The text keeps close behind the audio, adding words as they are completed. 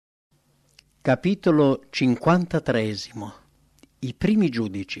Capitolo 53. I primi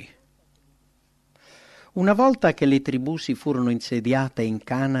giudici. Una volta che le tribù si furono insediate in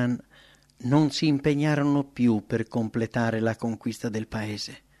Canaan, non si impegnarono più per completare la conquista del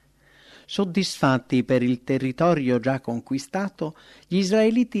paese. Soddisfatti per il territorio già conquistato, gli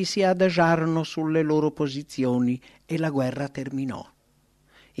israeliti si adagiarono sulle loro posizioni e la guerra terminò.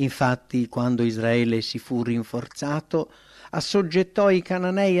 Infatti, quando Israele si fu rinforzato, assoggettò i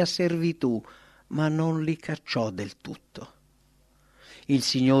cananei a servitù, ma non li cacciò del tutto. Il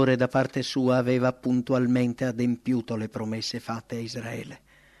Signore da parte sua aveva puntualmente adempiuto le promesse fatte a Israele.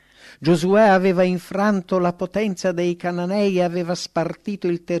 Giosuè aveva infranto la potenza dei cananei e aveva spartito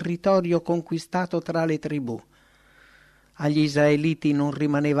il territorio conquistato tra le tribù. Agli israeliti non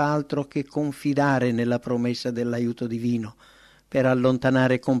rimaneva altro che confidare nella promessa dell'aiuto divino per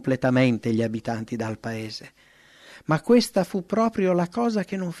allontanare completamente gli abitanti dal paese. Ma questa fu proprio la cosa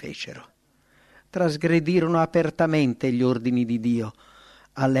che non fecero. Trasgredirono apertamente gli ordini di Dio,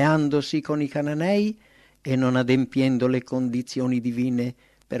 alleandosi con i cananei e non adempiendo le condizioni divine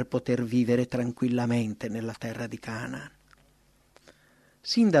per poter vivere tranquillamente nella terra di Canaan.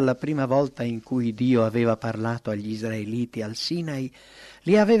 Sin dalla prima volta in cui Dio aveva parlato agli israeliti al Sinai,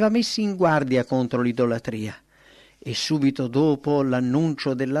 li aveva messi in guardia contro l'idolatria. E subito dopo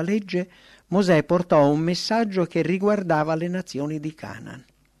l'annuncio della legge, Mosè portò un messaggio che riguardava le nazioni di Canaan.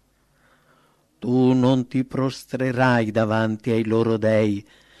 Tu non ti prostrerai davanti ai loro dei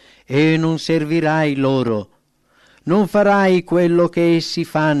e non servirai loro. Non farai quello che essi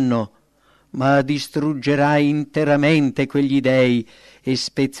fanno, ma distruggerai interamente quegli dei e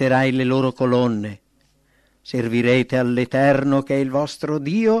spezzerai le loro colonne. Servirete all'Eterno che è il vostro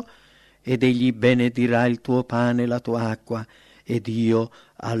Dio, ed egli benedirà il tuo pane e la tua acqua, ed io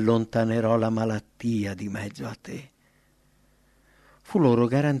allontanerò la malattia di mezzo a te. Fu loro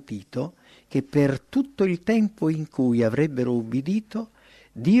garantito che per tutto il tempo in cui avrebbero ubbidito,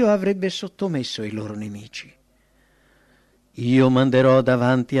 Dio avrebbe sottomesso i loro nemici. Io manderò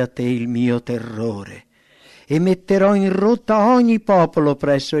davanti a te il mio terrore e metterò in rotta ogni popolo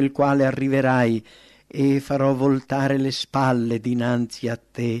presso il quale arriverai e farò voltare le spalle dinanzi a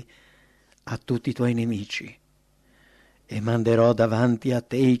te a tutti i tuoi nemici. E manderò davanti a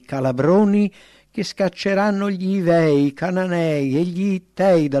te i calabroni che scacceranno gli Ivei, i Cananei e gli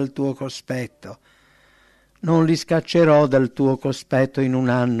Ittei dal tuo cospetto. Non li scaccerò dal tuo cospetto in un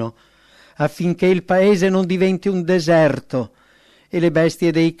anno, affinché il paese non diventi un deserto e le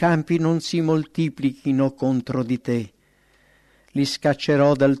bestie dei campi non si moltiplichino contro di te. Li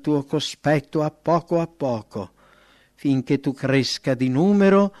scaccerò dal tuo cospetto a poco, finché tu cresca di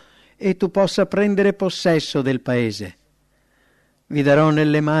numero e tu possa prendere possesso del paese. Vi darò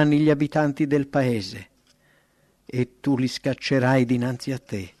nelle mani gli abitanti del paese, e tu li scaccerai dinanzi a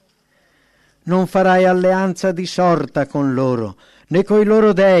te. Non farai alleanza di sorta con loro, né coi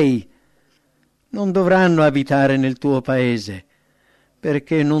loro dei. Non dovranno abitare nel tuo paese,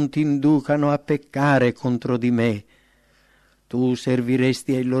 perché non ti inducano a peccare contro di me. Tu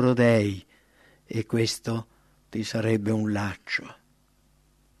serviresti ai loro dei, e questo ti sarebbe un laccio.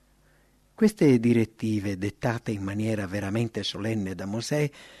 Queste direttive, dettate in maniera veramente solenne da Mosè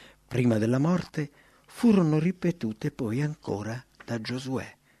prima della morte, furono ripetute poi ancora da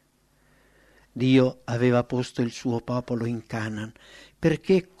Giosuè. Dio aveva posto il suo popolo in Canaan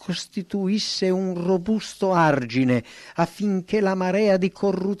perché costituisse un robusto argine affinché la marea di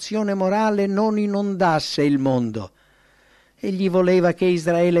corruzione morale non inondasse il mondo. Egli voleva che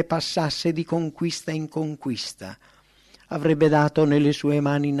Israele passasse di conquista in conquista. Avrebbe dato nelle sue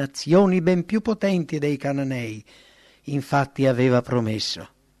mani nazioni ben più potenti dei cananei. Infatti aveva promesso: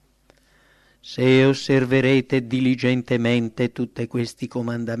 se osserverete diligentemente tutti questi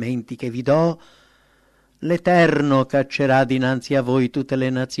comandamenti che vi do, l'Eterno caccerà dinanzi a voi tutte le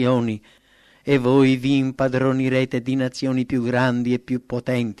nazioni, e voi vi impadronirete di nazioni più grandi e più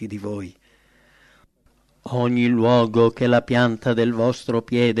potenti di voi. Ogni luogo che la pianta del vostro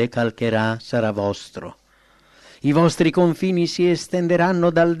piede calcherà sarà vostro. I vostri confini si estenderanno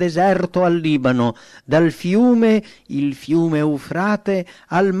dal deserto al Libano, dal fiume, il fiume Eufrate,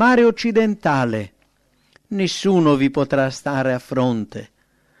 al mare occidentale. Nessuno vi potrà stare a fronte.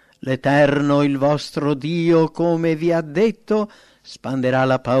 L'Eterno, il vostro Dio, come vi ha detto, spanderà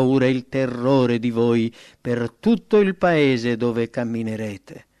la paura e il terrore di voi per tutto il paese dove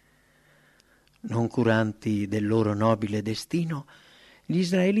camminerete. Non curanti del loro nobile destino, gli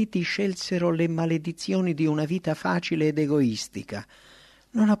israeliti scelsero le maledizioni di una vita facile ed egoistica.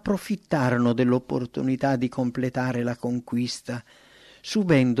 Non approfittarono dell'opportunità di completare la conquista,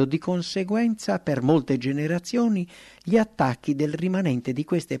 subendo di conseguenza per molte generazioni gli attacchi del rimanente di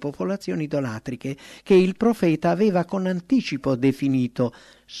queste popolazioni idolatriche che il profeta aveva con anticipo definito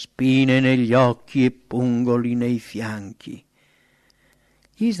spine negli occhi e pungoli nei fianchi.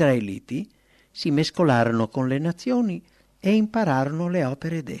 Gli israeliti si mescolarono con le nazioni e impararono le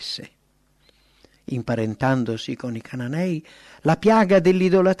opere d'esse. Imparentandosi con i cananei, la piaga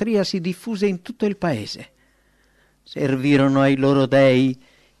dell'idolatria si diffuse in tutto il paese. Servirono ai loro dei,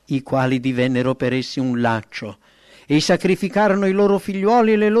 i quali divennero per essi un laccio, e sacrificarono i loro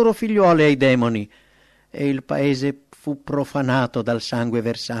figliuoli e le loro figliuole ai demoni, e il paese fu profanato dal sangue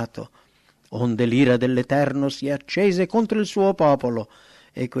versato, onde l'ira dell'Eterno si accese contro il suo popolo,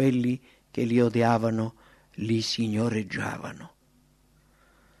 e quelli che li odiavano li signoreggiavano.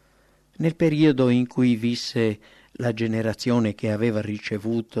 Nel periodo in cui visse la generazione che aveva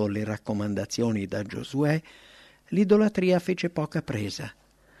ricevuto le raccomandazioni da Giosuè, l'idolatria fece poca presa,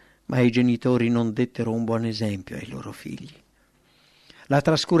 ma i genitori non dettero un buon esempio ai loro figli. La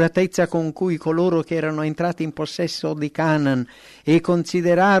trascuratezza con cui coloro che erano entrati in possesso di Canaan e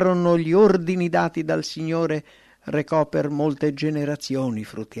considerarono gli ordini dati dal Signore recò per molte generazioni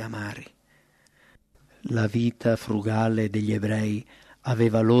frutti amari. La vita frugale degli ebrei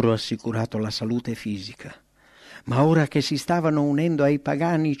aveva loro assicurato la salute fisica, ma ora che si stavano unendo ai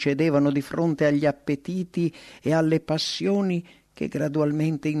pagani cedevano di fronte agli appetiti e alle passioni che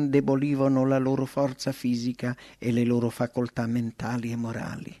gradualmente indebolivano la loro forza fisica e le loro facoltà mentali e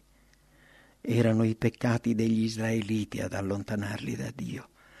morali. Erano i peccati degli israeliti ad allontanarli da Dio,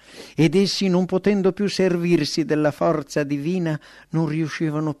 ed essi, non potendo più servirsi della forza divina, non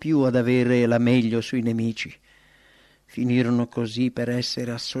riuscivano più ad avere la meglio sui nemici. Finirono così per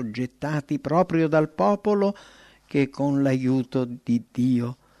essere assoggettati proprio dal popolo che con l'aiuto di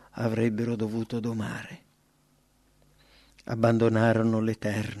Dio avrebbero dovuto domare. Abbandonarono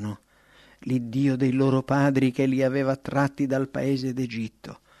l'Eterno, l'Iddio dei loro padri che li aveva tratti dal paese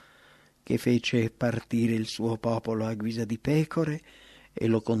d'Egitto, che fece partire il suo popolo a guisa di pecore e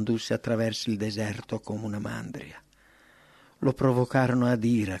lo condusse attraverso il deserto come una mandria. Lo provocarono ad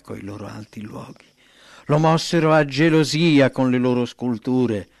ira coi loro alti luoghi, lo mossero a gelosia con le loro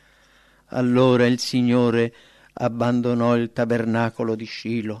sculture. Allora il Signore abbandonò il tabernacolo di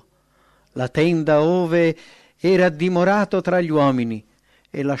Scilo, la tenda ove era dimorato tra gli uomini,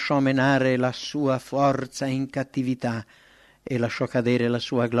 e lasciò menare la sua forza in cattività e lasciò cadere la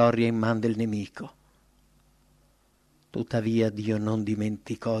sua gloria in man del nemico. Tuttavia Dio non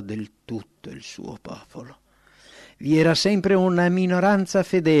dimenticò del tutto il suo popolo. Vi era sempre una minoranza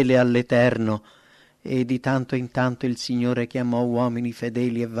fedele all'Eterno, e di tanto in tanto il Signore chiamò uomini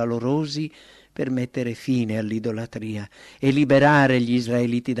fedeli e valorosi per mettere fine all'idolatria e liberare gli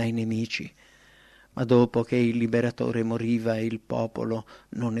israeliti dai nemici. Ma dopo che il liberatore moriva e il popolo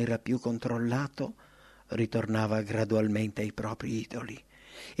non era più controllato, ritornava gradualmente ai propri idoli.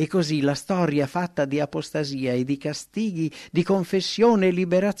 E così la storia fatta di apostasia e di castighi, di confessione e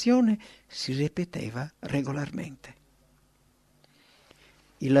liberazione si ripeteva regolarmente.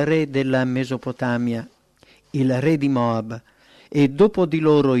 Il re della Mesopotamia, il re di Moab, e dopo di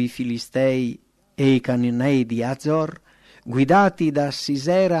loro i Filistei e i Cananei di Azor, guidati da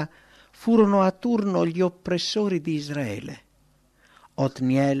Sisera, furono a turno gli oppressori di Israele.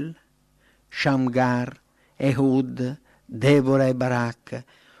 Otniel, Shamgar, Ehud, Debora e Barak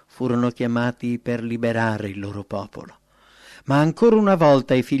furono chiamati per liberare il loro popolo. Ma ancora una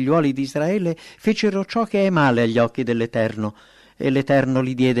volta i figliuoli di Israele fecero ciò che è male agli occhi dell'Eterno, e l'Eterno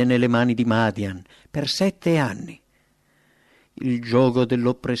li diede nelle mani di Madian per 7 anni. Il giogo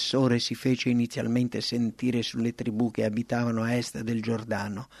dell'oppressore si fece inizialmente sentire sulle tribù che abitavano a est del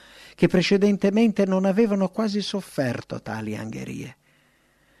Giordano, che precedentemente non avevano quasi sofferto tali angherie.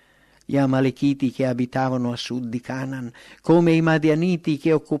 Gli Amalechiti che abitavano a sud di Canaan, come i Madianiti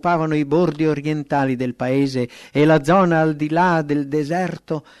che occupavano i bordi orientali del paese e la zona al di là del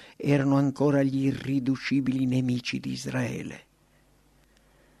deserto, erano ancora gli irriducibili nemici di Israele.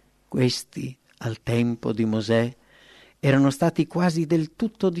 Questi, al tempo di Mosè, erano stati quasi del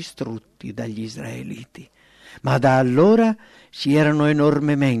tutto distrutti dagli israeliti, ma da allora si erano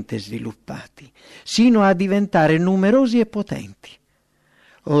enormemente sviluppati, sino a diventare numerosi e potenti.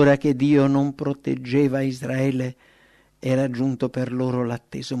 Ora che Dio non proteggeva Israele, era giunto per loro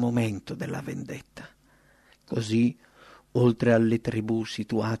l'atteso momento della vendetta. Così, oltre alle tribù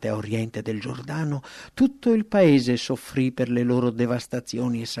situate a oriente del Giordano, tutto il paese soffrì per le loro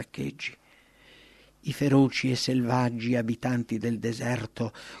devastazioni e saccheggi. I feroci e selvaggi abitanti del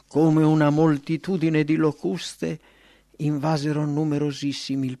deserto, come una moltitudine di locuste, invasero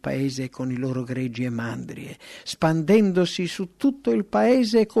numerosissimi il paese con i loro greggi e mandrie, spandendosi su tutto il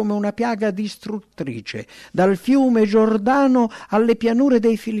paese come una piaga distruttrice, dal fiume Giordano alle pianure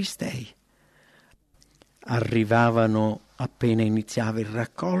dei Filistei. Arrivavano appena iniziava il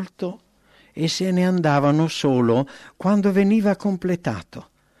raccolto e se ne andavano solo quando veniva completato,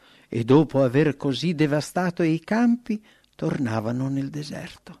 e dopo aver così devastato i campi tornavano nel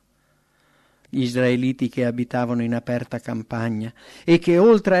deserto. Gli israeliti che abitavano in aperta campagna e che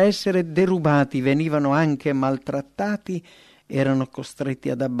oltre a essere derubati venivano anche maltrattati erano costretti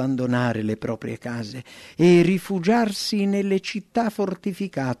ad abbandonare le proprie case e rifugiarsi nelle città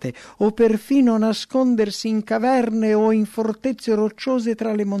fortificate o perfino nascondersi in caverne o in fortezze rocciose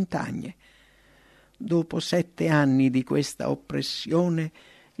tra le montagne. Dopo 7 anni di questa oppressione,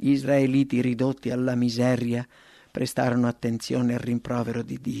 gli israeliti ridotti alla miseria prestarono attenzione al rimprovero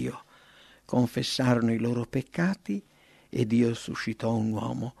di Dio, confessarono i loro peccati e Dio suscitò un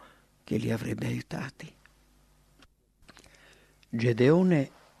uomo che li avrebbe aiutati.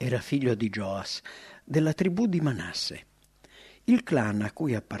 Gedeone era figlio di Gioas, della tribù di Manasse. Il clan a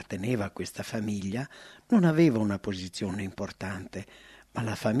cui apparteneva questa famiglia non aveva una posizione importante, ma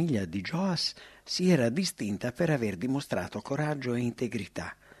la famiglia di Gioas si era distinta per aver dimostrato coraggio e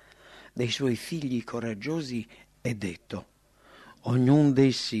integrità. Dei suoi figli coraggiosi è detto: ognun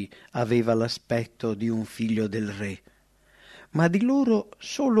d'essi aveva l'aspetto di un figlio del re, ma di loro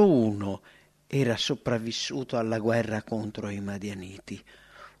solo uno era sopravvissuto alla guerra contro i Madianiti,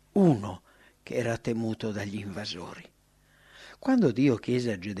 uno che era temuto dagli invasori. Quando Dio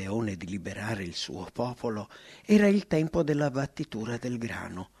chiese a Gedeone di liberare il suo popolo, era il tempo della battitura del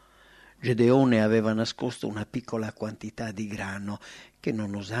grano. Gedeone aveva nascosto una piccola quantità di grano che,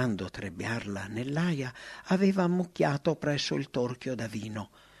 non osando trebbiarla nell'aia, aveva ammucchiato presso il torchio da vino.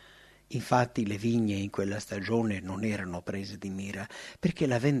 Infatti le vigne in quella stagione non erano prese di mira, perché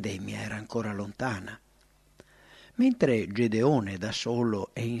la vendemmia era ancora lontana. Mentre Gedeone da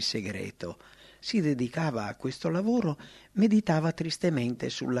solo e in segreto si dedicava a questo lavoro, meditava tristemente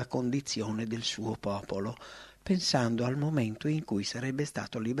sulla condizione del suo popolo, pensando al momento in cui sarebbe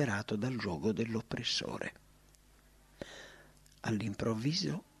stato liberato dal giogo dell'oppressore.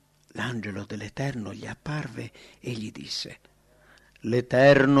 All'improvviso l'angelo dell'Eterno gli apparve e gli disse: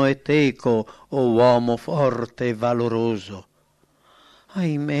 «L'Eterno è teco, o uomo forte e valoroso».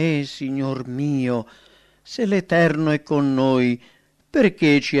 «Ahimè, Signor mio, se l'Eterno è con noi,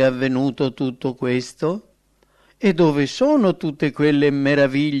 perché ci è avvenuto tutto questo? E dove sono tutte quelle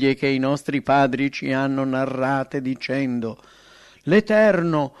meraviglie che i nostri padri ci hanno narrate dicendo: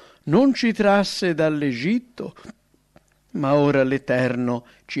 l'Eterno non ci trasse dall'Egitto, ma ora l'Eterno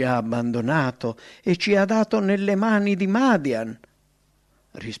ci ha abbandonato e ci ha dato nelle mani di Madian?»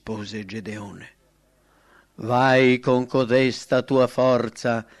 Rispose Gedeone: «Vai con codesta tua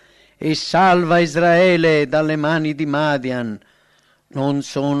forza e salva Israele dalle mani di Madian. Non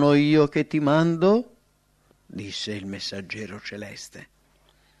sono io che ti mando?» disse il messaggero celeste.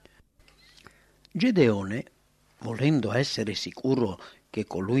 Gedeone, volendo essere sicuro che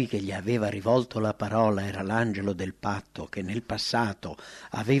colui che gli aveva rivolto la parola era l'angelo del patto che nel passato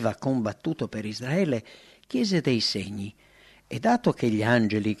aveva combattuto per Israele, chiese dei segni. E dato che gli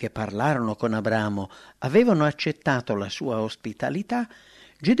angeli che parlarono con Abramo avevano accettato la sua ospitalità,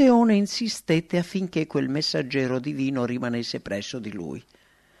 Gedeone insistette affinché quel messaggero divino rimanesse presso di lui.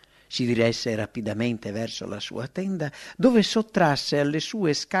 Si diresse rapidamente verso la sua tenda, dove sottrasse alle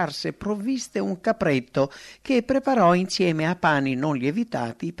sue scarse provviste un capretto che preparò insieme a pani non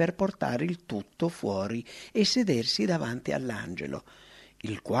lievitati per portare il tutto fuori e sedersi davanti all'angelo,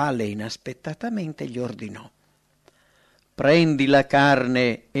 il quale inaspettatamente gli ordinò: «Prendi la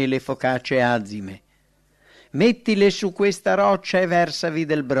carne e le focacce azime, mettile su questa roccia e versavi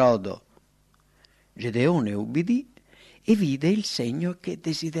del brodo». Gedeone ubbidì e vide il segno che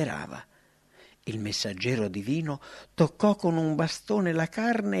desiderava. Il messaggero divino toccò con un bastone la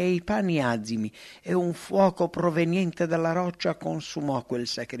carne e i pani azimi, e un fuoco proveniente dalla roccia consumò quel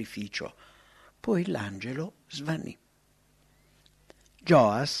sacrificio. Poi l'angelo svanì.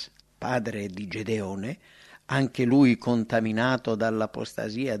 Gioas, padre di Gedeone, anche lui contaminato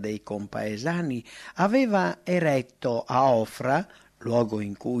dall'apostasia dei compaesani, aveva eretto a Ofra, luogo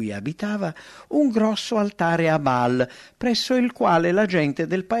in cui abitava, un grosso altare a Baal, presso il quale la gente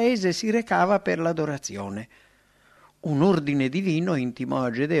del paese si recava per l'adorazione. Un ordine divino intimò a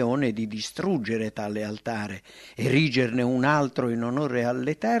Gedeone di distruggere tale altare, erigerne un altro in onore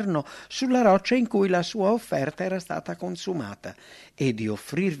all'Eterno sulla roccia in cui la sua offerta era stata consumata, e di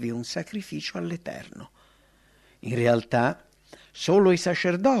offrirvi un sacrificio all'Eterno. In realtà, Solo i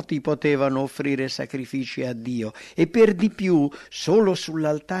sacerdoti potevano offrire sacrifici a Dio e per di più solo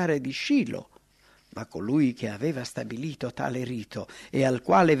sull'altare di Scilo. Ma colui che aveva stabilito tale rito e al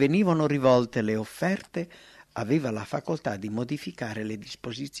quale venivano rivolte le offerte aveva la facoltà di modificare le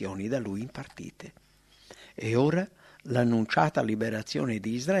disposizioni da lui impartite. E ora l'annunciata liberazione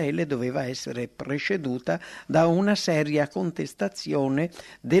di Israele doveva essere preceduta da una seria contestazione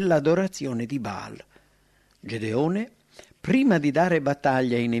dell'adorazione di Baal. Gedeone, prima di dare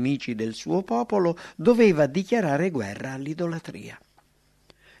battaglia ai nemici del suo popolo, doveva dichiarare guerra all'idolatria.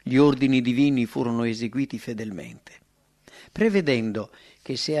 Gli ordini divini furono eseguiti fedelmente. Prevedendo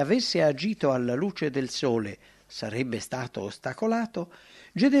che se avesse agito alla luce del sole sarebbe stato ostacolato,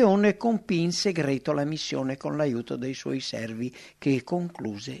 Gedeone compì in segreto la missione con l'aiuto dei suoi servi, che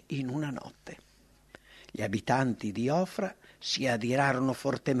concluse in una notte. Gli abitanti di Ofra si adirarono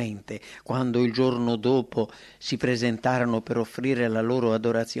fortemente quando il giorno dopo si presentarono per offrire la loro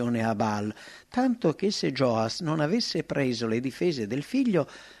adorazione a Baal, tanto che se Gioas non avesse preso le difese del figlio,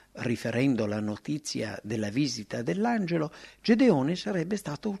 riferendo la notizia della visita dell'angelo, Gedeone sarebbe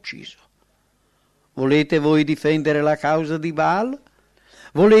stato ucciso. Volete voi difendere la causa di Baal?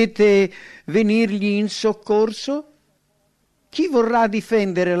 Volete venirgli in soccorso? Chi vorrà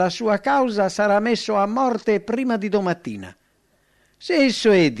difendere la sua causa sarà messo a morte prima di domattina. Se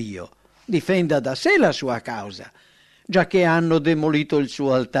esso è Dio, difenda da sé la sua causa, giacché hanno demolito il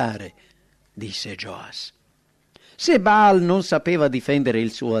suo altare, disse Gioas. Se Baal non sapeva difendere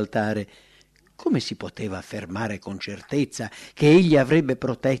il suo altare, come si poteva affermare con certezza che egli avrebbe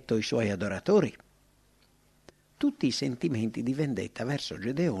protetto i suoi adoratori? Tutti i sentimenti di vendetta verso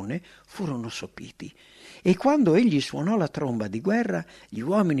Gedeone furono sopiti, e quando egli suonò la tromba di guerra, gli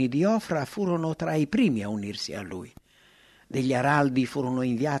uomini di Ofra furono tra i primi a unirsi a lui. Degli araldi furono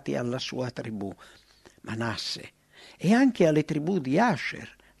inviati alla sua tribù, Manasse, e anche alle tribù di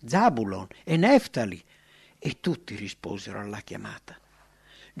Asher, Zabulon e Neftali, e tutti risposero alla chiamata.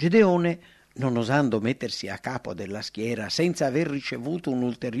 Gedeone, non osando mettersi a capo della schiera senza aver ricevuto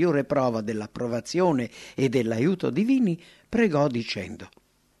un'ulteriore prova dell'approvazione e dell'aiuto divini, pregò dicendo: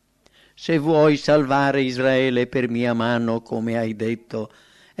 «Se vuoi salvare Israele per mia mano, come hai detto,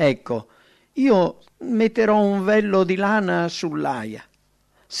 ecco, io metterò un vello di lana sull'aia.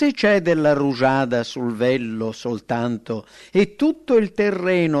 Se c'è della rugiada sul vello soltanto e tutto il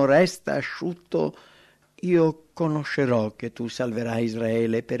terreno resta asciutto, io conoscerò che tu salverai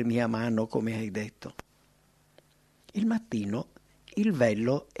Israele per mia mano, come hai detto». Il mattino il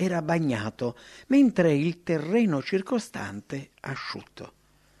vello era bagnato, mentre il terreno circostante asciutto.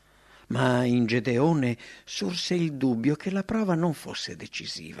 Ma in Gedeone sorse il dubbio che la prova non fosse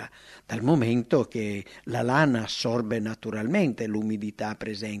decisiva, dal momento che la lana assorbe naturalmente l'umidità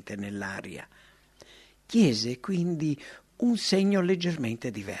presente nell'aria. Chiese quindi un segno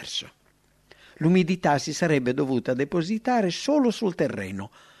leggermente diverso. L'umidità si sarebbe dovuta depositare solo sul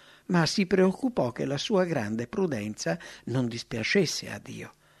terreno, ma si preoccupò che la sua grande prudenza non dispiacesse a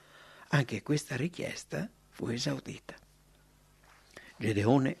Dio. Anche questa richiesta fu esaudita.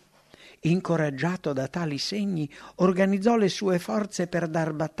 Gedeone, incoraggiato da tali segni, organizzò le sue forze per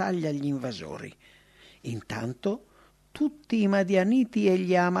dar battaglia agli invasori. Intanto tutti i Madianiti e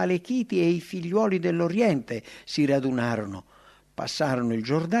gli Amalechiti e i figliuoli dell'Oriente si radunarono, passarono il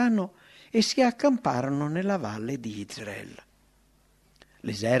Giordano e si accamparono nella valle di Israel.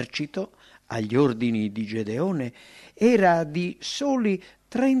 L'esercito, agli ordini di Gedeone, era di soli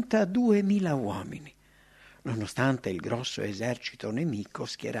 32.000 uomini. Nonostante il grosso esercito nemico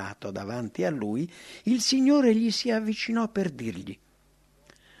schierato davanti a lui, il Signore gli si avvicinò per dirgli: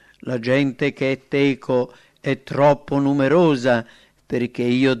 «La gente che è teco è troppo numerosa perché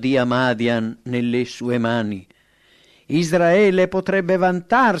io dia Madian nelle sue mani. Israele potrebbe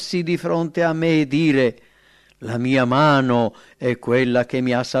vantarsi di fronte a me e dire: la mia mano è quella che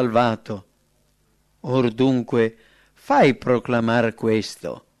mi ha salvato. Or dunque fai proclamar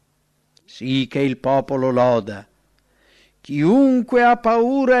questo, sì che il popolo loda. Chiunque ha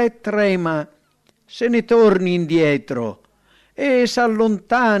paura e trema se ne torni indietro e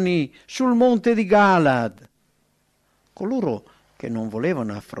s'allontani sul monte di Galad». Coloro che non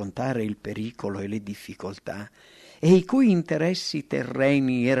volevano affrontare il pericolo e le difficoltà e i cui interessi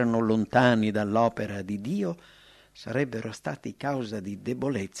terreni erano lontani dall'opera di Dio sarebbero stati causa di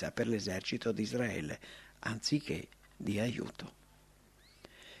debolezza per l'esercito di Israele, anziché di aiuto.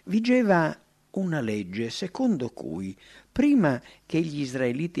 Vigeva una legge secondo cui, prima che gli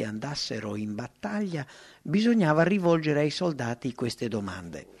israeliti andassero in battaglia, bisognava rivolgere ai soldati queste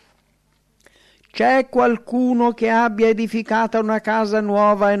domande: «C'è qualcuno che abbia edificata una casa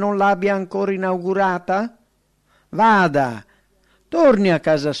nuova e non l'abbia ancora inaugurata? Vada, torni a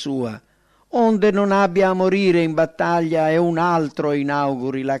casa sua, onde non abbia a morire in battaglia e un altro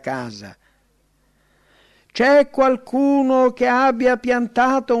inauguri la casa. C'è qualcuno che abbia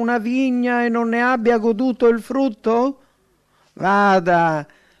piantato una vigna e non ne abbia goduto il frutto? Vada,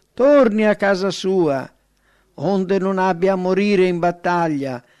 torni a casa sua, onde non abbia a morire in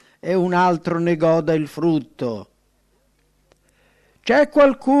battaglia e un altro ne goda il frutto. C'è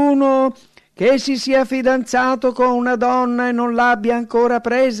qualcuno che si sia fidanzato con una donna e non l'abbia ancora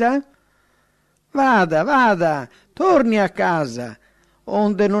presa? Vada, torni a casa,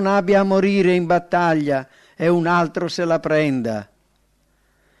 onde non abbia a morire in battaglia e un altro se la prenda.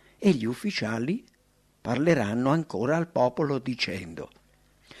 E gli ufficiali parleranno ancora al popolo dicendo: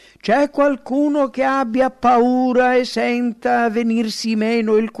 c'è qualcuno che abbia paura e senta venirsi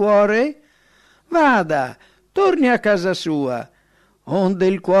meno il cuore? Vada, torni a casa sua, onde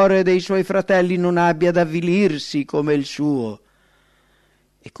il cuore dei suoi fratelli non abbia ad avvilirsi come il suo.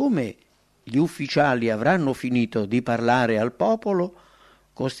 E come gli ufficiali avranno finito di parlare al popolo,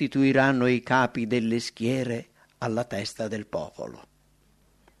 costituiranno i capi delle schiere alla testa del popolo.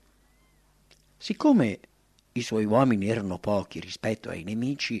 Siccome i suoi uomini erano pochi rispetto ai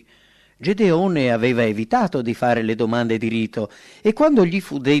nemici, Gedeone aveva evitato di fare le domande di rito, e quando gli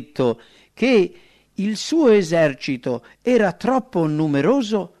fu detto che il suo esercito era troppo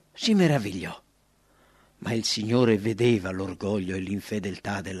numeroso, si meravigliò. Ma il Signore vedeva l'orgoglio e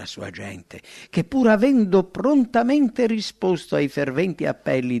l'infedeltà della sua gente, che pur avendo prontamente risposto ai ferventi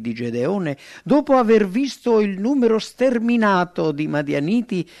appelli di Gedeone, dopo aver visto il numero sterminato di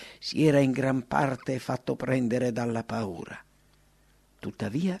Madianiti, si era in gran parte fatto prendere dalla paura.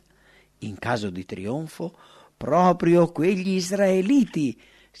 Tuttavia, in caso di trionfo, proprio quegli israeliti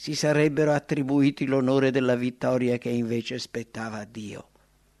si sarebbero attribuiti l'onore della vittoria che invece spettava a Dio.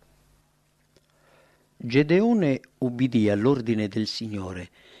 Gedeone ubbidì all'ordine del Signore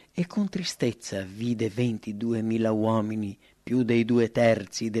e con tristezza vide 22.000 uomini, più dei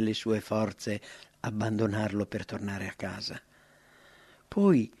 2/3 delle sue forze, abbandonarlo per tornare a casa.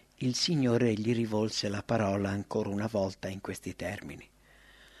 Poi il Signore gli rivolse la parola ancora una volta in questi termini: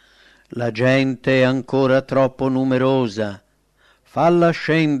 la gente è ancora troppo numerosa, falla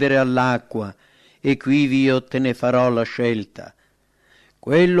scendere all'acqua, e quivi io te ne farò la scelta.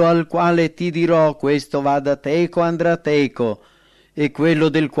 Quello al quale ti dirò questo vada teco andrà teco, e quello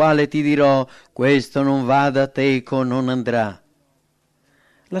del quale ti dirò questo non vada teco non andrà.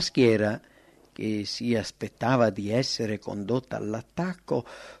 La schiera, che si aspettava di essere condotta all'attacco,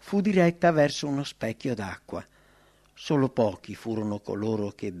 fu diretta verso uno specchio d'acqua. Solo pochi furono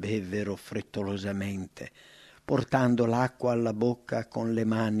coloro che bevvero frettolosamente, portando l'acqua alla bocca con le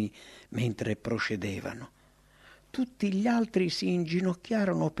mani mentre procedevano. Tutti gli altri si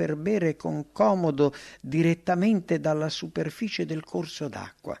inginocchiarono per bere con comodo direttamente dalla superficie del corso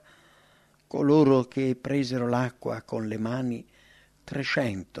d'acqua. Coloro che presero l'acqua con le mani,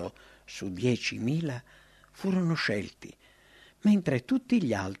 300 su 10.000, furono scelti, mentre tutti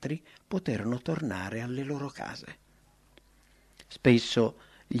gli altri poterono tornare alle loro case. Spesso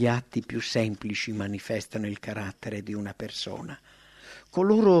gli atti più semplici manifestano il carattere di una persona.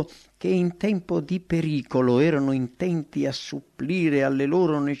 Coloro che in tempo di pericolo erano intenti a supplire alle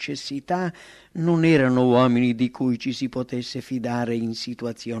loro necessità non erano uomini di cui ci si potesse fidare in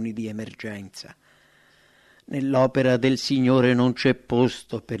situazioni di emergenza. Nell'opera del Signore non c'è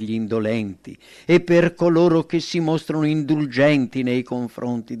posto per gli indolenti e per coloro che si mostrano indulgenti nei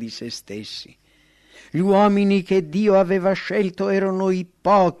confronti di se stessi. Gli uomini che Dio aveva scelto erano i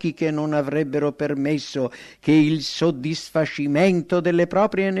pochi che non avrebbero permesso che il soddisfacimento delle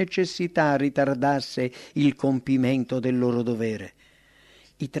proprie necessità ritardasse il compimento del loro dovere.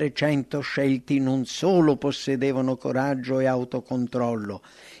 I 300 scelti non solo possedevano coraggio e autocontrollo,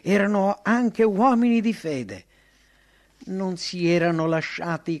 erano anche uomini di fede. Non si erano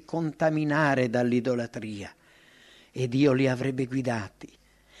lasciati contaminare dall'idolatria e Dio li avrebbe guidati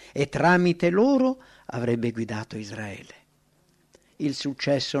e tramite loro avrebbe guidato Israele. Il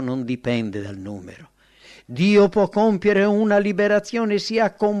successo non dipende dal numero. Dio può compiere una liberazione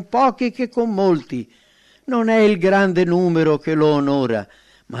sia con pochi che con molti. Non è il grande numero che lo onora,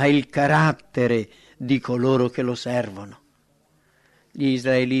 ma il carattere di coloro che lo servono. Gli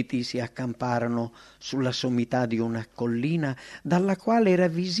israeliti si accamparono sulla sommità di una collina dalla quale era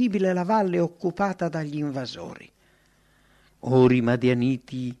visibile la valle occupata dagli invasori. Ora i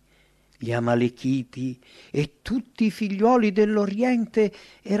Madianiti, gli Amalechiti e tutti i figliuoli dell'Oriente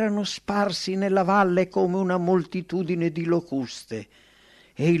erano sparsi nella valle come una moltitudine di locuste,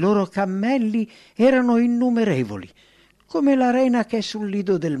 e i loro cammelli erano innumerevoli, come l'arena che è sul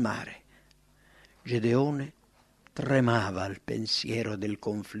lido del mare. Gedeone tremava al pensiero del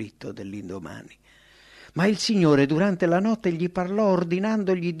conflitto dell'indomani. Ma il Signore durante la notte gli parlò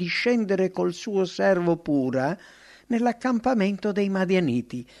ordinandogli di scendere col suo servo Pura nell'accampamento dei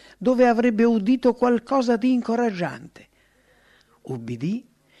Madianiti, dove avrebbe udito qualcosa di incoraggiante. Ubbidì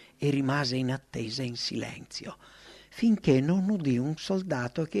e rimase in attesa in silenzio, finché non udì un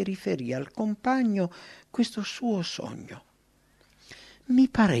soldato che riferì al compagno questo suo sogno. Mi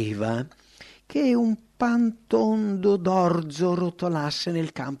pareva che un pantondo d'orzo rotolasse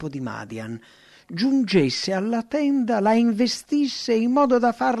nel campo di Madian, giungesse alla tenda, la investisse in modo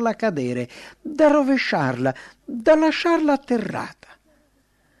da farla cadere, da rovesciarla, da lasciarla atterrata.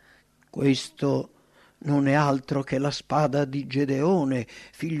 Questo non è altro che la spada di Gedeone,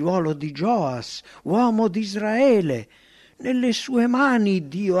 figliuolo di Gioas, uomo di Israele. Nelle sue mani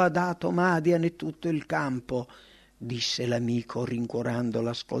Dio ha dato Madian e tutto il campo, disse l'amico rincuorando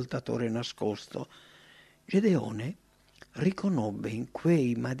l'ascoltatore nascosto. Gedeone riconobbe in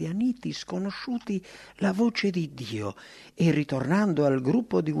quei Madianiti sconosciuti la voce di Dio e, ritornando al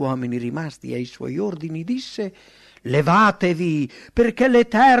gruppo di uomini rimasti ai suoi ordini, disse: «Levatevi, perché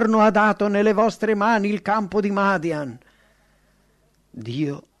l'Eterno ha dato nelle vostre mani il campo di Madian».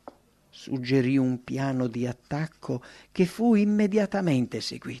 Dio suggerì un piano di attacco che fu immediatamente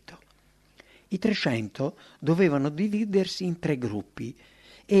seguito. I 300 dovevano dividersi in 3 gruppi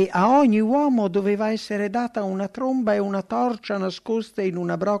e a ogni uomo doveva essere data una tromba e una torcia nascoste in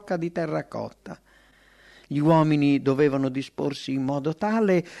una brocca di terracotta. Gli uomini dovevano disporsi in modo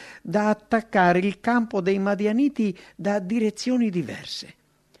tale da attaccare il campo dei Madianiti da direzioni diverse.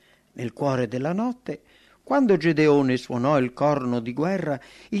 Nel cuore della notte, quando Gedeone suonò il corno di guerra,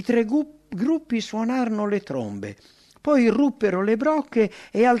 i 3 gruppi suonarono le trombe, poi ruppero le brocche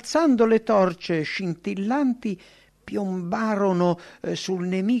e, alzando le torce scintillanti, piombarono sul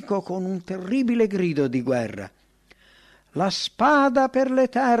nemico con un terribile grido di guerra. «La spada per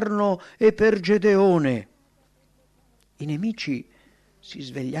l'Eterno e per Gedeone!» I nemici si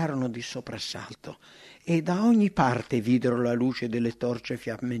svegliarono di soprassalto e da ogni parte videro la luce delle torce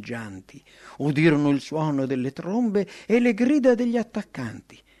fiammeggianti, udirono il suono delle trombe e le grida degli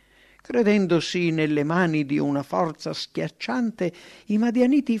attaccanti. Credendosi nelle mani di una forza schiacciante, i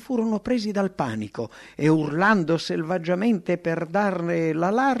Madianiti furono presi dal panico e, urlando selvaggiamente per dare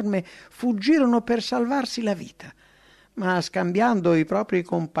l'allarme, fuggirono per salvarsi la vita. Ma scambiando i propri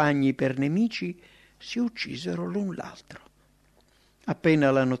compagni per nemici, si uccisero l'un l'altro. Appena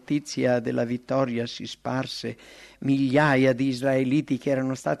la notizia della vittoria si sparse, migliaia di israeliti che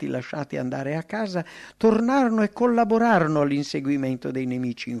erano stati lasciati andare a casa tornarono e collaborarono all'inseguimento dei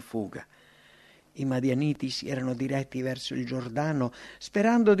nemici in fuga. I Madianiti si erano diretti verso il Giordano,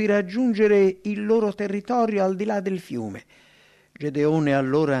 sperando di raggiungere il loro territorio al di là del fiume. Gedeone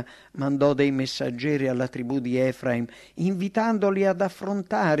allora mandò dei messaggeri alla tribù di Efraim, invitandoli ad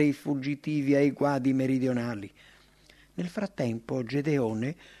affrontare i fuggitivi ai guadi meridionali. Nel frattempo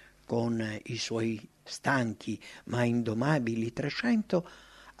Gedeone, con i suoi stanchi ma indomabili 300,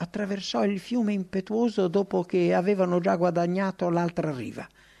 attraversò il fiume impetuoso dopo che avevano già guadagnato l'altra riva.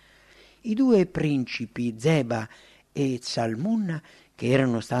 I 2 principi, Zeba e Zalmunna, che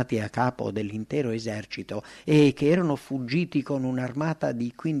erano stati a capo dell'intero esercito e che erano fuggiti con un'armata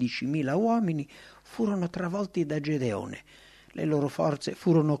di 15.000 uomini, furono travolti da Gedeone. Le loro forze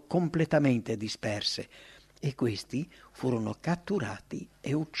furono completamente disperse e questi furono catturati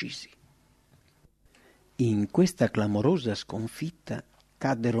e uccisi. In questa clamorosa sconfitta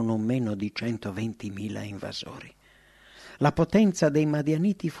caddero non meno di 120.000 invasori. La potenza dei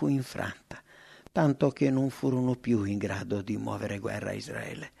Madianiti fu infranta, tanto che non furono più in grado di muovere guerra a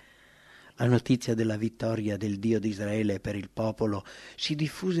Israele. La notizia della vittoria del Dio di Israele per il popolo si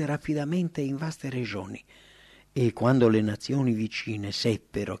diffuse rapidamente in vaste regioni, e quando le nazioni vicine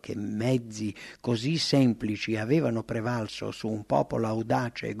seppero che mezzi così semplici avevano prevalso su un popolo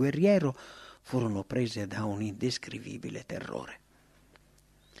audace e guerriero, furono prese da un indescrivibile terrore.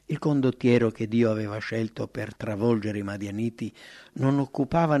 Il condottiero che Dio aveva scelto per travolgere i Madianiti non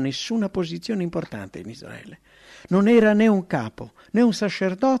occupava nessuna posizione importante in Israele. Non era né un capo, né un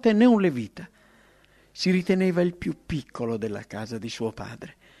sacerdote, né un levita. Si riteneva il più piccolo della casa di suo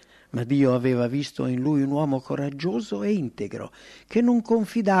padre. Ma Dio aveva visto in lui un uomo coraggioso e integro, che non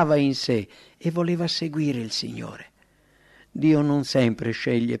confidava in sé e voleva seguire il Signore. Dio non sempre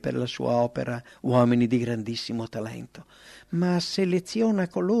sceglie per la sua opera uomini di grandissimo talento, ma seleziona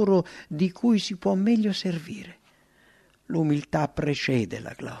coloro di cui si può meglio servire. L'umiltà precede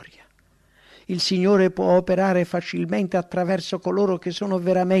la gloria. Il Signore può operare facilmente attraverso coloro che sono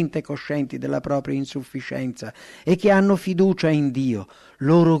veramente coscienti della propria insufficienza e che hanno fiducia in Dio,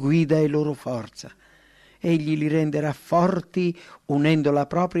 loro guida e loro forza. Egli li renderà forti unendo la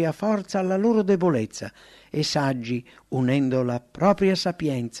propria forza alla loro debolezza e saggi unendo la propria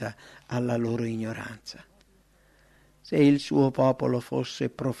sapienza alla loro ignoranza. Se il suo popolo fosse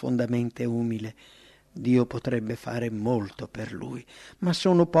profondamente umile, Dio potrebbe fare molto per lui, ma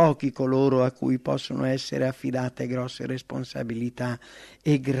sono pochi coloro a cui possono essere affidate grosse responsabilità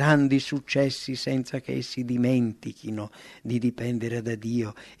e grandi successi senza che essi dimentichino di dipendere da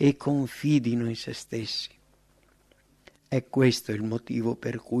Dio e confidino in se stessi. È questo il motivo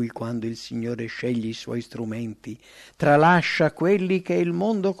per cui quando il Signore sceglie i suoi strumenti, tralascia quelli che il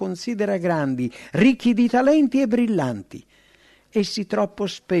mondo considera grandi, ricchi di talenti e brillanti. Essi troppo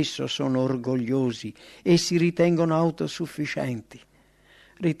spesso sono orgogliosi e si ritengono autosufficienti.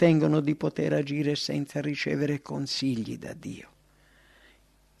 Ritengono di poter agire senza ricevere consigli da Dio.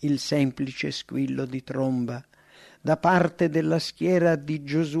 Il semplice squillo di tromba da parte della schiera di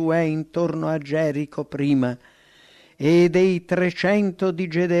Giosuè intorno a Gerico prima e dei 300 di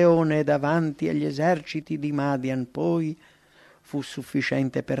Gedeone davanti agli eserciti di Madian poi fu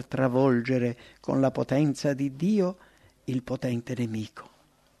sufficiente per travolgere con la potenza di Dio il potente nemico.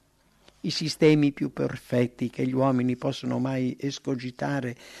 I sistemi più perfetti che gli uomini possono mai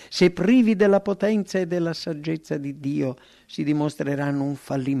escogitare, se privi della potenza e della saggezza di Dio, si dimostreranno un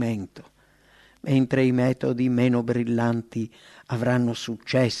fallimento, mentre i metodi meno brillanti avranno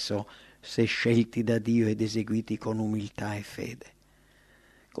successo se scelti da Dio ed eseguiti con umiltà e fede.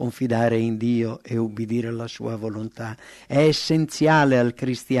 Confidare in Dio e ubbidire alla sua volontà è essenziale al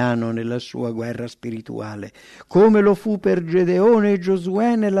cristiano nella sua guerra spirituale, come lo fu per Gedeone e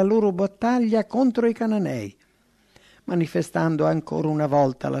Giosuè nella loro battaglia contro i Cananei. Manifestando ancora una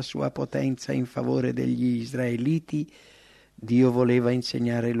volta la sua potenza in favore degli israeliti, Dio voleva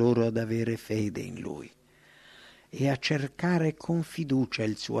insegnare loro ad avere fede in Lui e a cercare con fiducia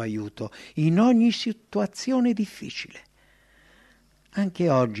il suo aiuto in ogni situazione difficile. Anche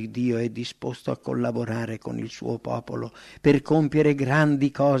oggi Dio è disposto a collaborare con il suo popolo per compiere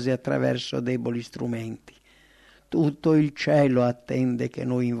grandi cose attraverso deboli strumenti. Tutto il cielo attende che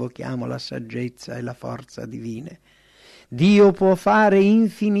noi invochiamo la saggezza e la forza divine. Dio può fare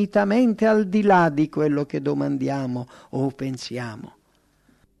infinitamente al di là di quello che domandiamo o pensiamo.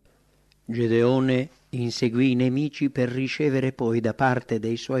 Gedeone inseguì i nemici per ricevere poi da parte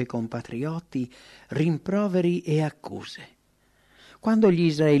dei suoi compatrioti rimproveri e accuse. Quando gli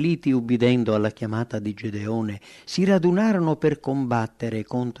israeliti, ubbidendo alla chiamata di Gedeone, si radunarono per combattere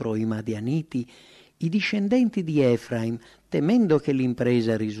contro i Madianiti, i discendenti di Efraim, temendo che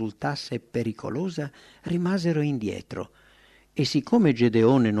l'impresa risultasse pericolosa, rimasero indietro e siccome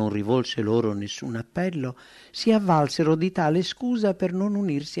Gedeone non rivolse loro nessun appello, si avvalsero di tale scusa per non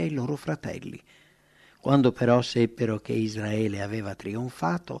unirsi ai loro fratelli. Quando però seppero che Israele aveva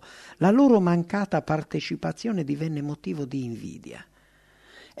trionfato, la loro mancata partecipazione divenne motivo di invidia.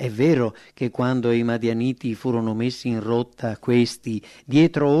 È vero che quando i Madianiti furono messi in rotta, questi,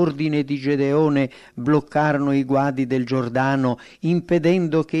 dietro ordine di Gedeone, bloccarono i guadi del Giordano,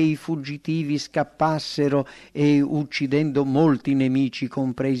 impedendo che i fuggitivi scappassero e uccidendo molti nemici,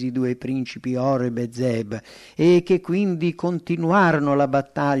 compresi i 2 principi Oreb e Zeb, e che quindi continuarono la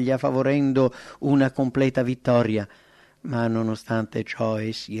battaglia favorendo una completa vittoria. Ma nonostante ciò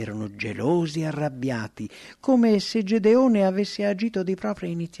essi erano gelosi e arrabbiati, come se Gedeone avesse agito di propria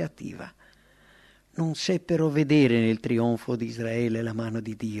iniziativa. Non seppero vedere nel trionfo di Israele la mano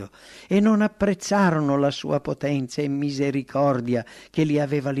di Dio e non apprezzarono la sua potenza e misericordia che li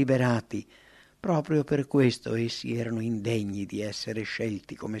aveva liberati. Proprio per questo essi erano indegni di essere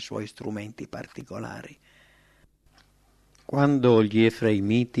scelti come suoi strumenti particolari. Quando gli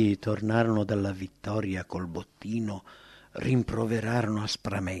Efraimiti tornarono dalla vittoria col bottino, rimproverarono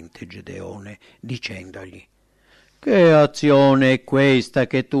aspramente Gedeone, dicendogli: «Che azione è questa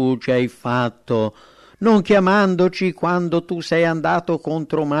che tu ci hai fatto, non chiamandoci quando tu sei andato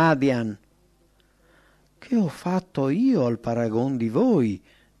contro Madian?» «Che ho fatto io al paragon di voi?»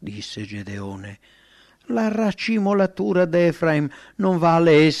 disse Gedeone. «La racimolatura d'Efraim non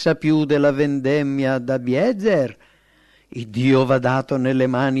vale essa più della vendemmia d'Abiezer? Iddio v'ha dato nelle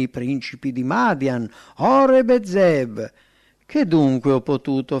mani i principi di Madian, Oreb e Zeb. Che dunque ho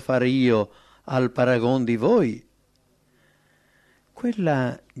potuto far io al paragon di voi?»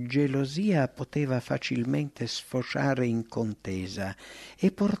 Quella gelosia poteva facilmente sfociare in contesa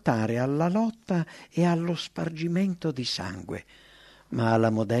e portare alla lotta e allo spargimento di sangue, ma la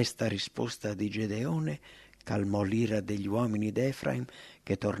modesta risposta di Gedeone calmò l'ira degli uomini d'Efraim,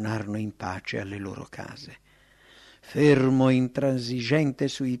 che tornarono in pace alle loro case. Fermo e intransigente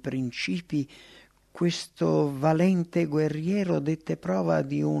sui principi, questo valente guerriero dette prova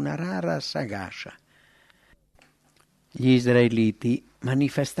di una rara sagacia. Gli israeliti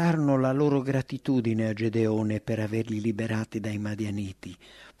manifestarono la loro gratitudine a Gedeone per averli liberati dai Madianiti,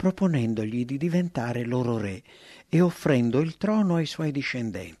 proponendogli di diventare loro re e offrendo il trono ai suoi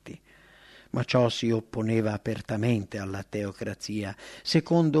discendenti. Ma ciò si opponeva apertamente alla teocrazia,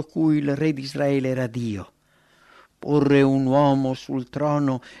 secondo cui il re di Israele era Dio. Porre un uomo sul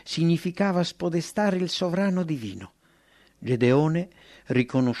trono significava spodestare il sovrano divino. Gedeone,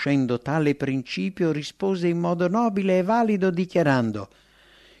 riconoscendo tale principio, rispose in modo nobile e valido dichiarando: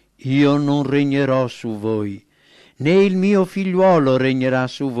 «Io non regnerò su voi, né il mio figliuolo regnerà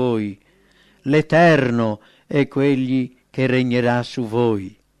su voi. L'Eterno è quegli che regnerà su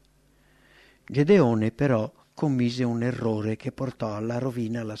voi». Gedeone però commise un errore che portò alla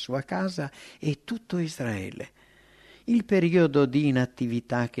rovina la sua casa e tutto Israele. Il periodo di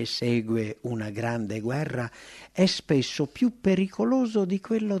inattività che segue una grande guerra è spesso più pericoloso di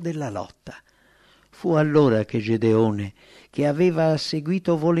quello della lotta. Fu allora che Gedeone, che aveva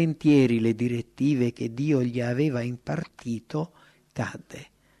seguito volentieri le direttive che Dio gli aveva impartito, cadde.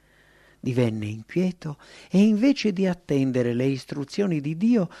 Divenne inquieto e invece di attendere le istruzioni di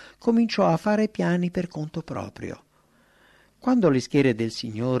Dio cominciò a fare piani per conto proprio. Quando le schiere del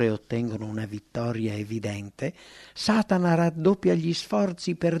Signore ottengono una vittoria evidente, Satana raddoppia gli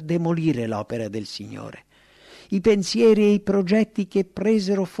sforzi per demolire l'opera del Signore. I pensieri e i progetti che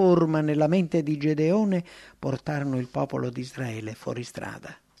presero forma nella mente di Gedeone portarono il popolo di Israele fuori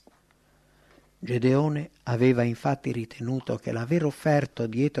strada. Gedeone aveva infatti ritenuto che l'aver offerto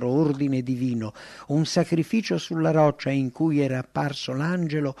dietro ordine divino un sacrificio sulla roccia in cui era apparso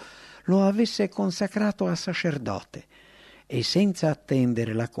l'angelo lo avesse consacrato a sacerdote, e senza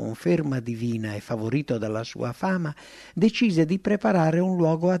attendere la conferma divina e favorito dalla sua fama, decise di preparare un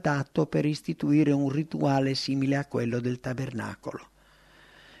luogo adatto per istituire un rituale simile a quello del tabernacolo.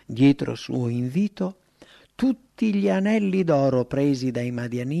 Dietro suo invito, tutti gli anelli d'oro presi dai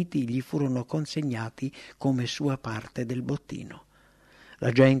Madianiti gli furono consegnati come sua parte del bottino.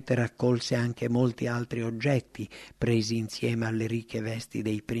 La gente raccolse anche molti altri oggetti presi insieme alle ricche vesti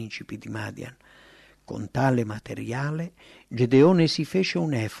dei principi di Madian. Con tale materiale Gedeone si fece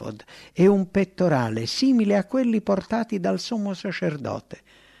un efod e un pettorale simile a quelli portati dal sommo sacerdote,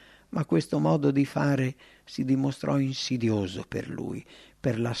 ma questo modo di fare si dimostrò insidioso per lui,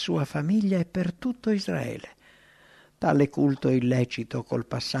 per la sua famiglia e per tutto Israele. Tale culto illecito col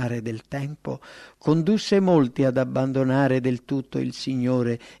passare del tempo condusse molti ad abbandonare del tutto il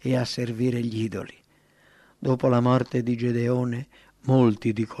Signore e a servire gli idoli. Dopo la morte di Gedeone,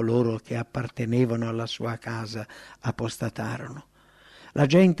 molti di coloro che appartenevano alla sua casa apostatarono. La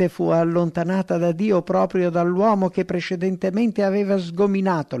gente fu allontanata da Dio proprio dall'uomo che precedentemente aveva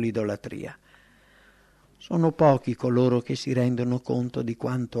sgominato l'idolatria. Sono pochi coloro che si rendono conto di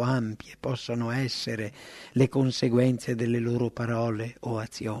quanto ampie possono essere le conseguenze delle loro parole o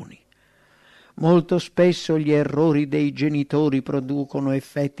azioni. Molto spesso gli errori dei genitori producono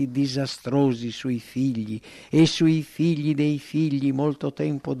effetti disastrosi sui figli e sui figli dei figli molto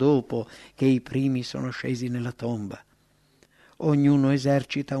tempo dopo che i primi sono scesi nella tomba. Ognuno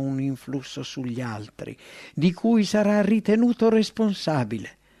esercita un influsso sugli altri, di cui sarà ritenuto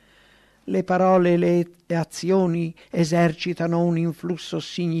responsabile. Le parole e le azioni esercitano un influsso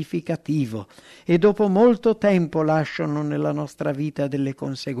significativo e dopo molto tempo lasciano nella nostra vita delle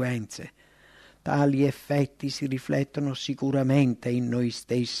conseguenze. Tali effetti si riflettono sicuramente in noi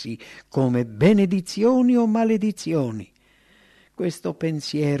stessi come benedizioni o maledizioni. Questo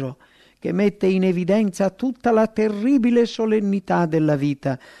pensiero, che mette in evidenza tutta la terribile solennità della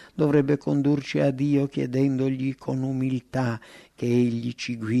vita, dovrebbe condurci a Dio chiedendogli con umiltà che Egli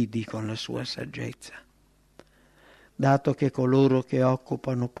ci guidi con la sua saggezza. Dato che coloro che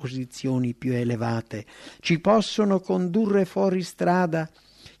occupano posizioni più elevate ci possono condurre fuori strada,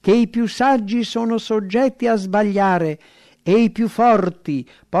 che i più saggi sono soggetti a sbagliare e i più forti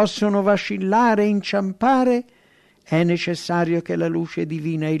possono vacillare e inciampare, è necessario che la luce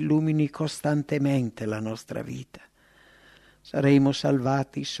divina illumini costantemente la nostra vita. Saremo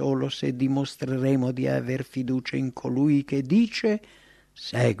salvati solo se dimostreremo di aver fiducia in colui che dice: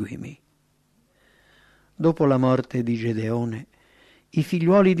 «Seguimi». Dopo la morte di Gedeone, i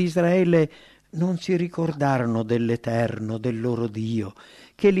figliuoli di Israele non si ricordarono dell'Eterno, del loro Dio,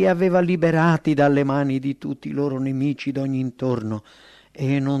 che li aveva liberati dalle mani di tutti i loro nemici d'ogni intorno,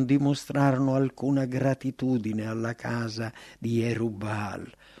 e non dimostrarono alcuna gratitudine alla casa di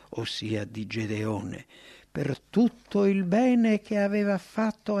Jerubbaal, ossia di Gedeone, per tutto il bene che aveva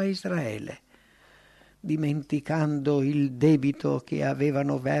fatto a Israele. Dimenticando il debito che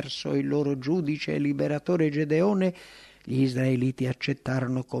avevano verso il loro giudice e liberatore Gedeone, gli israeliti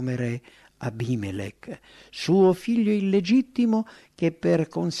accettarono come re Abimelech, suo figlio illegittimo, che per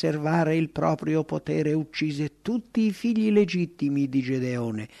conservare il proprio potere uccise tutti i figli legittimi di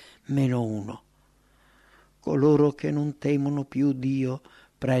Gedeone, meno uno. Coloro che non temono più Dio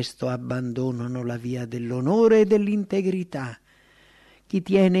presto abbandonano la via dell'onore e dell'integrità. Chi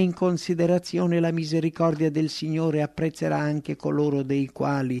tiene in considerazione la misericordia del Signore apprezzerà anche coloro dei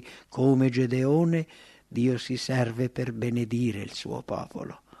quali, come Gedeone, Dio si serve per benedire il suo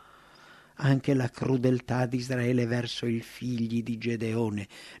popolo. Anche la crudeltà di Israele verso i figli di Gedeone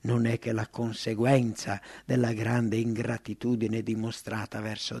non è che la conseguenza della grande ingratitudine dimostrata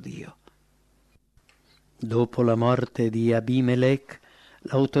verso Dio. Dopo la morte di Abimelech,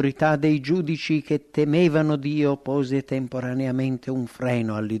 l'autorità dei giudici che temevano Dio pose temporaneamente un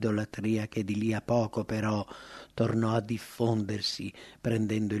freno all'idolatria che di lì a poco però tornò a diffondersi,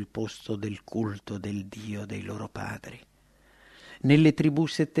 prendendo il posto del culto del Dio dei loro padri. Nelle tribù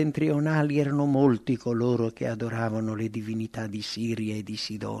settentrionali erano molti coloro che adoravano le divinità di Siria e di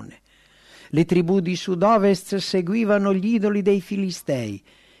Sidone. Le tribù di sud-ovest seguivano gli idoli dei Filistei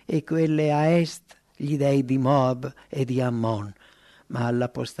e quelle a est gli dei di Moab e di Ammon, ma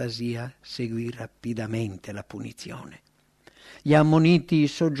all'apostasia seguì rapidamente la punizione. Gli Ammoniti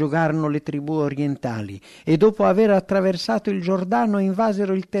soggiogarono le tribù orientali e dopo aver attraversato il Giordano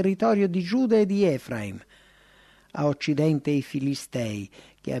invasero il territorio di Giuda e di Efraim. A occidente i Filistei,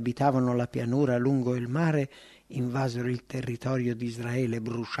 che abitavano la pianura lungo il mare, invasero il territorio di Israele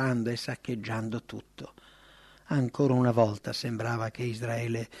bruciando e saccheggiando tutto. Ancora una volta sembrava che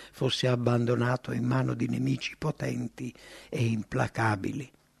Israele fosse abbandonato in mano di nemici potenti e implacabili.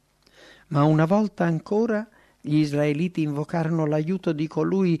 Ma una volta ancora gli israeliti invocarono l'aiuto di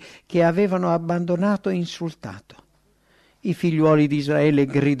colui che avevano abbandonato e insultato. I figliuoli di Israele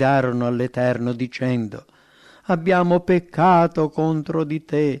gridarono all'Eterno dicendo: «Abbiamo peccato contro di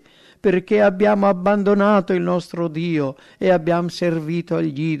te, perché abbiamo abbandonato il nostro Dio e abbiamo servito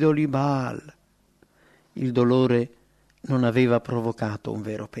agli idoli Baal». Il dolore non aveva provocato un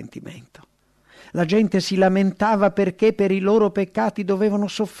vero pentimento. La gente si lamentava perché per i loro peccati dovevano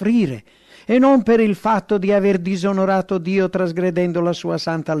soffrire e non per il fatto di aver disonorato Dio trasgredendo la sua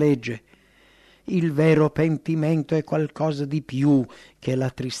santa legge. Il vero pentimento è qualcosa di più che la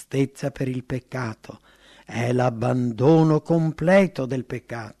tristezza per il peccato, è l'abbandono completo del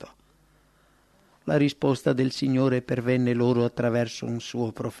peccato. La risposta del Signore pervenne loro attraverso un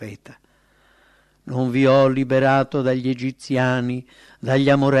suo profeta. «Non vi ho liberato dagli egiziani, dagli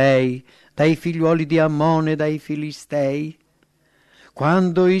amorei, dai figliuoli di Ammone e dai filistei?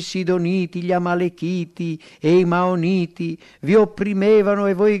 Quando i sidoniti, gli amalechiti e i maoniti vi opprimevano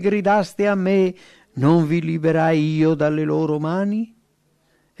e voi gridaste a me, non vi liberai io dalle loro mani?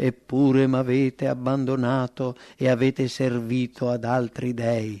 Eppure m'avete abbandonato e avete servito ad altri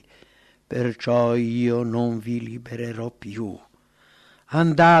dei, perciò io non vi libererò più.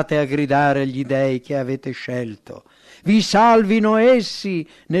 Andate a gridare agli dei che avete scelto, vi salvino essi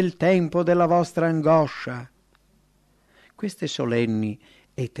nel tempo della vostra angoscia». Queste solenni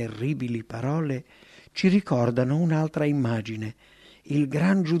e terribili parole ci ricordano un'altra immagine, il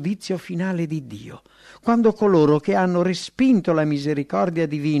gran giudizio finale di Dio, quando coloro che hanno respinto la misericordia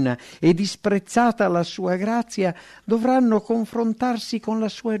divina e disprezzata la sua grazia dovranno confrontarsi con la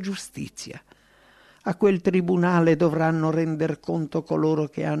sua giustizia. A quel tribunale dovranno render conto coloro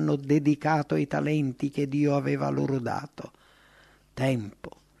che hanno dedicato i talenti che Dio aveva loro dato, tempo,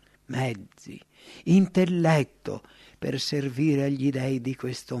 mezzi, intelletto per servire agli dei di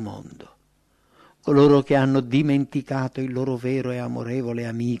questo mondo. Coloro che hanno dimenticato il loro vero e amorevole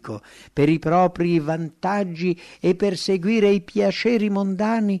amico per i propri vantaggi e per seguire i piaceri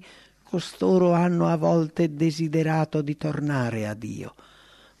mondani, costoro hanno a volte desiderato di tornare a Dio,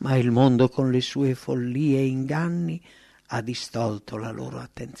 ma il mondo con le sue follie e inganni ha distolto la loro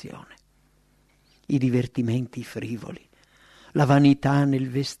attenzione. I divertimenti frivoli, la vanità nel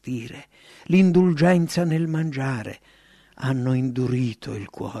vestire, l'indulgenza nel mangiare hanno indurito il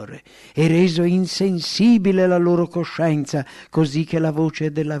cuore e reso insensibile la loro coscienza, così che la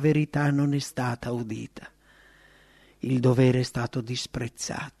voce della verità non è stata udita. Il dovere è stato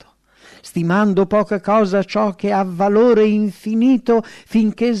disprezzato, stimando poca cosa ciò che ha valore infinito,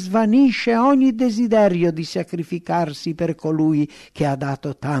 finché svanisce ogni desiderio di sacrificarsi per colui che ha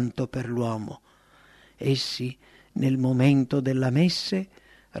dato tanto per l'uomo. Essi, nel momento della messe,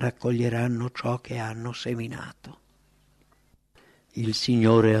 raccoglieranno ciò che hanno seminato. Il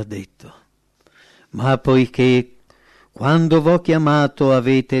Signore ha detto: «Ma poiché, quando v'ho chiamato,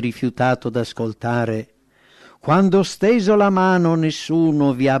 avete rifiutato d'ascoltare, Quando ho steso la mano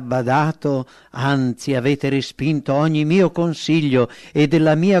nessuno vi ha badato, anzi avete respinto ogni mio consiglio e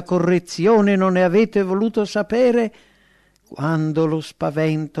della mia correzione non ne avete voluto sapere. Quando lo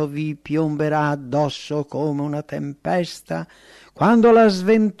spavento vi piomberà addosso come una tempesta, quando la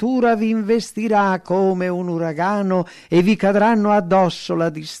sventura vi investirà come un uragano e vi cadranno addosso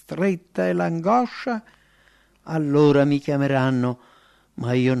la distretta e l'angoscia, allora mi chiameranno,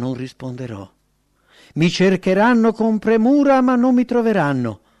 ma io non risponderò. Mi cercheranno con premura, ma non mi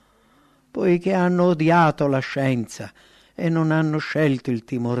troveranno, poiché hanno odiato la scienza e non hanno scelto il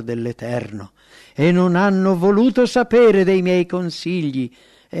timore dell'Eterno, e non hanno voluto sapere dei miei consigli,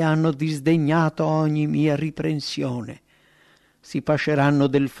 e hanno disdegnato ogni mia riprensione. Si pasceranno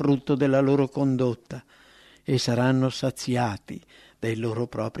del frutto della loro condotta e saranno saziati dai loro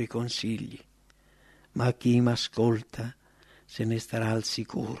propri consigli. Ma chi m'ascolta se ne starà al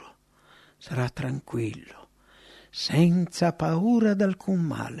sicuro, sarà tranquillo, senza paura d'alcun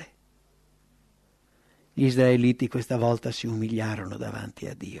male. Gli israeliti questa volta si umiliarono davanti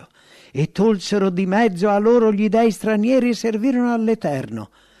a Dio e tolsero di mezzo a loro gli dei stranieri e servirono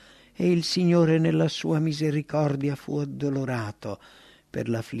all'Eterno. E il Signore nella sua misericordia fu addolorato per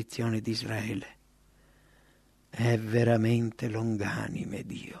l'afflizione di Israele. È veramente longanime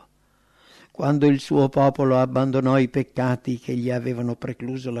Dio. Quando il suo popolo abbandonò i peccati che gli avevano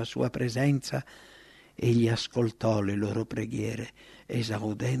precluso la sua presenza, egli ascoltò le loro preghiere,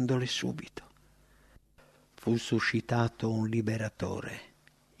 esaudendole subito. Fu suscitato un liberatore,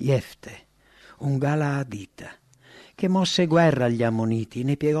 Jefte, un Galaadita, che mosse guerra agli Ammoniti e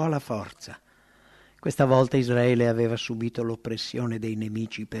ne piegò la forza. Questa volta Israele aveva subito l'oppressione dei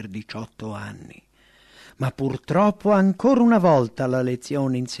nemici per 18 anni. Ma purtroppo ancora una volta la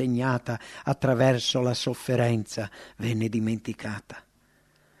lezione insegnata attraverso la sofferenza venne dimenticata.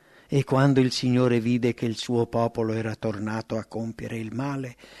 E quando il Signore vide che il suo popolo era tornato a compiere il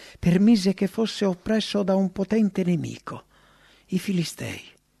male, permise che fosse oppresso da un potente nemico, i Filistei.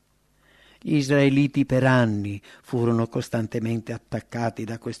 Gli israeliti per anni furono costantemente attaccati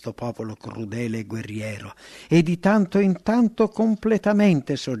da questo popolo crudele e guerriero e di tanto in tanto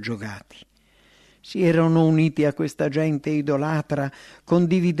completamente soggiogati. Si erano uniti a questa gente idolatra,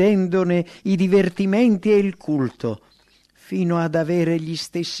 condividendone i divertimenti e il culto, fino ad avere gli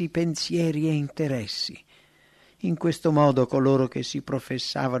stessi pensieri e interessi. In questo modo coloro che si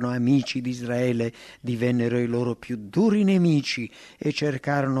professavano amici di Israele divennero i loro più duri nemici e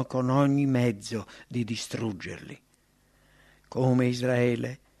cercarono con ogni mezzo di distruggerli. Come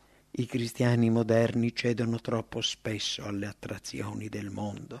Israele, i cristiani moderni cedono troppo spesso alle attrazioni del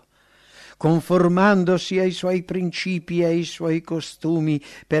mondo, conformandosi ai suoi principi e ai suoi costumi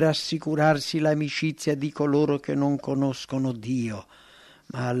per assicurarsi l'amicizia di coloro che non conoscono Dio,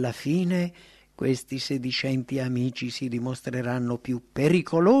 ma alla fine questi sedicenti amici si dimostreranno più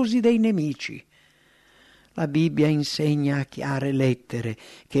pericolosi dei nemici. La Bibbia insegna a chiare lettere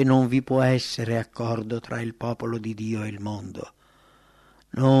che non vi può essere accordo tra il popolo di Dio e il mondo.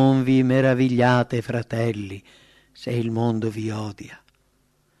 Non vi meravigliate, fratelli, se il mondo vi odia.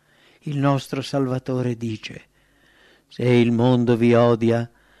 Il nostro Salvatore dice: se il mondo vi odia,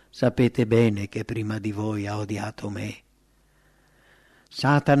 sapete bene che prima di voi ha odiato me.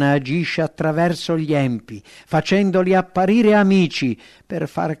 Satana agisce attraverso gli empi, facendoli apparire amici per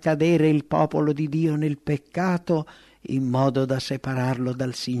far cadere il popolo di Dio nel peccato in modo da separarlo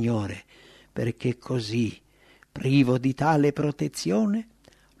dal Signore, perché così, privo di tale protezione,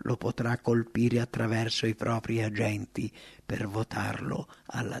 lo potrà colpire attraverso i propri agenti per votarlo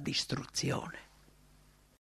alla distruzione.